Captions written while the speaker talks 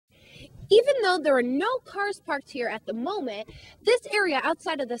Even though there are no cars parked here at the moment, this area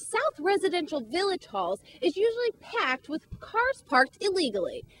outside of the South Residential Village Halls is usually packed with cars parked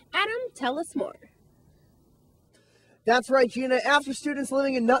illegally. Adam, tell us more. That's right, Gina. After students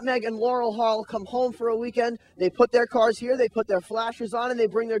living in Nutmeg and Laurel Hall come home for a weekend, they put their cars here, they put their flashers on, and they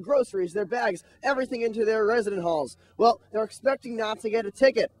bring their groceries, their bags, everything into their resident halls. Well, they're expecting not to get a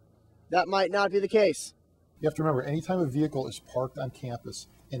ticket. That might not be the case. You have to remember, anytime a vehicle is parked on campus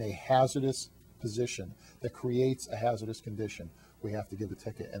in a hazardous position that creates a hazardous condition, we have to give a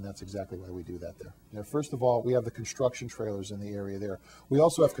ticket, and that's exactly why we do that there. First of all, we have the construction trailers in the area there. We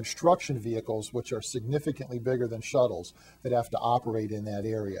also have construction vehicles, which are significantly bigger than shuttles, that have to operate in that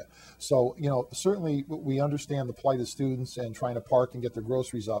area. So, certainly we understand the plight of students and trying to park and get their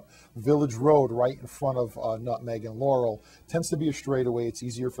groceries up. Village Road, right in front of Nutmeg and Laurel, tends to be a straightaway. It's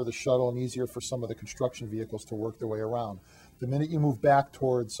easier for the shuttle and easier for some of the construction vehicles to work their way around. The minute you move back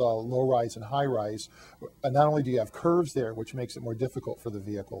towards low-rise and high-rise, not only do you have curves there, which makes it more difficult for the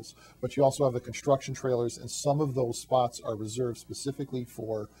vehicles, but you also have the construction trailers, and some of those spots are reserved specifically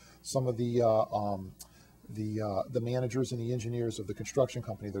for some of the managers and the engineers of the construction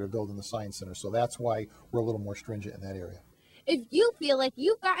company that are building the Science Center. So that's why we're a little more stringent in that area. If you feel like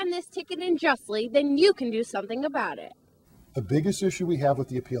you've gotten this ticket unjustly, then you can do something about it. The biggest issue we have with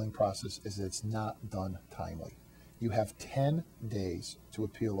the appealing process is that it's not done timely. You have 10 days to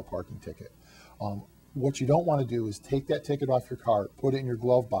appeal a parking ticket. What you don't want to do is take that ticket off your car, put it in your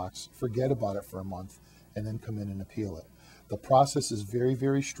glove box, forget about it for a month, and then come in and appeal it. The process is very,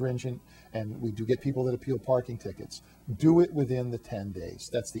 very stringent, and we do get people that appeal parking tickets. Do it within the 10 days.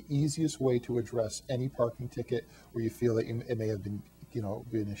 That's the easiest way to address any parking ticket where you feel that it may have been,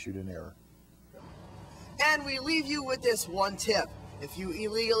 been issued in error. And we leave you with this one tip. If you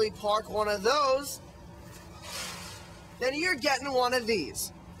illegally park one of those, then you're getting one of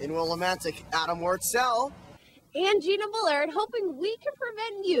these. In Willimantic, Adam Wurtzel and Gina Bullard, hoping we can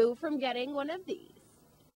prevent you from getting one of these.